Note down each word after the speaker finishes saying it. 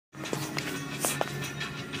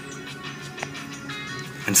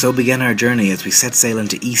And so began our journey as we set sail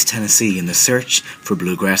into East Tennessee in the search for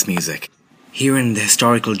bluegrass music. Here in the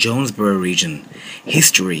historical Jonesboro region,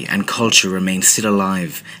 history and culture remain still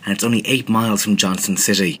alive, and it's only 8 miles from Johnson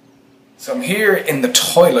City. So I'm here in the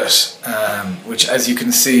toilet, which, as you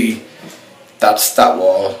can see, that's that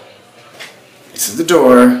wall. This is the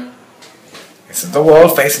door. This is the wall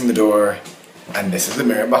facing the door, and this is the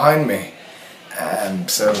mirror behind me.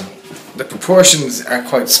 So the proportions are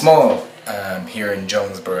quite small here in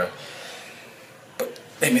Jonesboro. But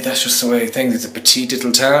maybe that's just the way things. It's a petite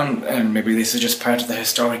little town, and maybe this is just part of the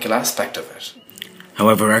historical aspect of it.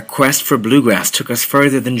 However, our quest for bluegrass took us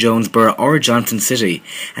further than Jonesboro or Johnson City,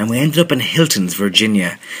 and we ended up in Hiltons,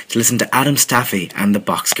 Virginia, to listen to Adam Steffey and the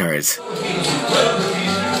Boxcars.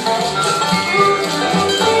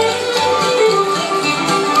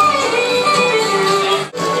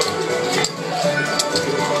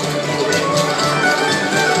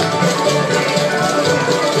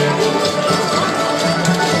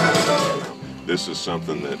 This is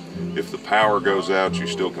something that if the power goes out, you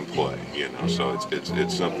still can play, you know, so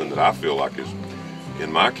it's something that I feel like is, in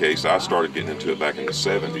my case, I started getting into it back in the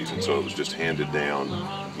 70s, and so it was just handed down,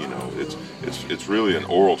 you know, it's really an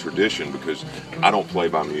oral tradition, because I don't play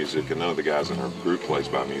by music, and none of the guys in our group plays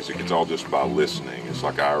by music. It's all just by listening. It's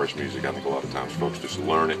like Irish music. I think a lot of times folks just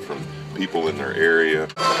learn it from people in their area.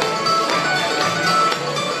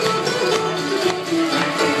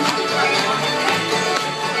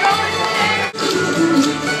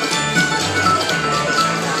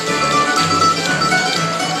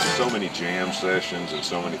 Jam sessions and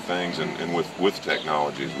so many things, and with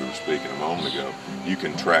technology, as we were speaking a moment ago, you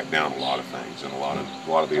can track down a lot of things and a lot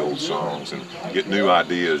of the old songs and get new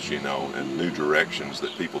ideas, you know, and new directions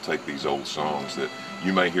that people take these old songs that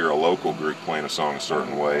you may hear a local group playing a song a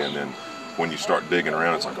certain way, and then when you start digging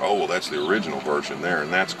around, it's like, oh, well, that's the original version there,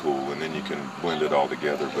 and that's cool, and then you can blend it all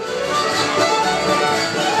together.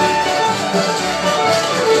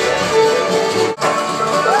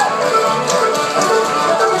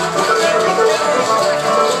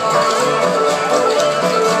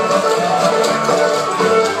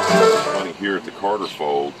 Here at the Carter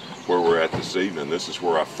Fold, where we're at this evening, this is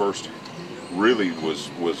where I first really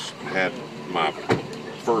had my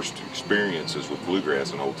first experiences with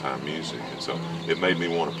bluegrass and old-time music, and so it made me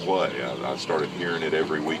want to play. I started hearing it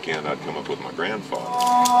every weekend. I'd come up with my grandfather.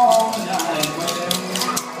 All night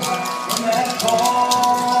when that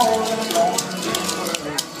call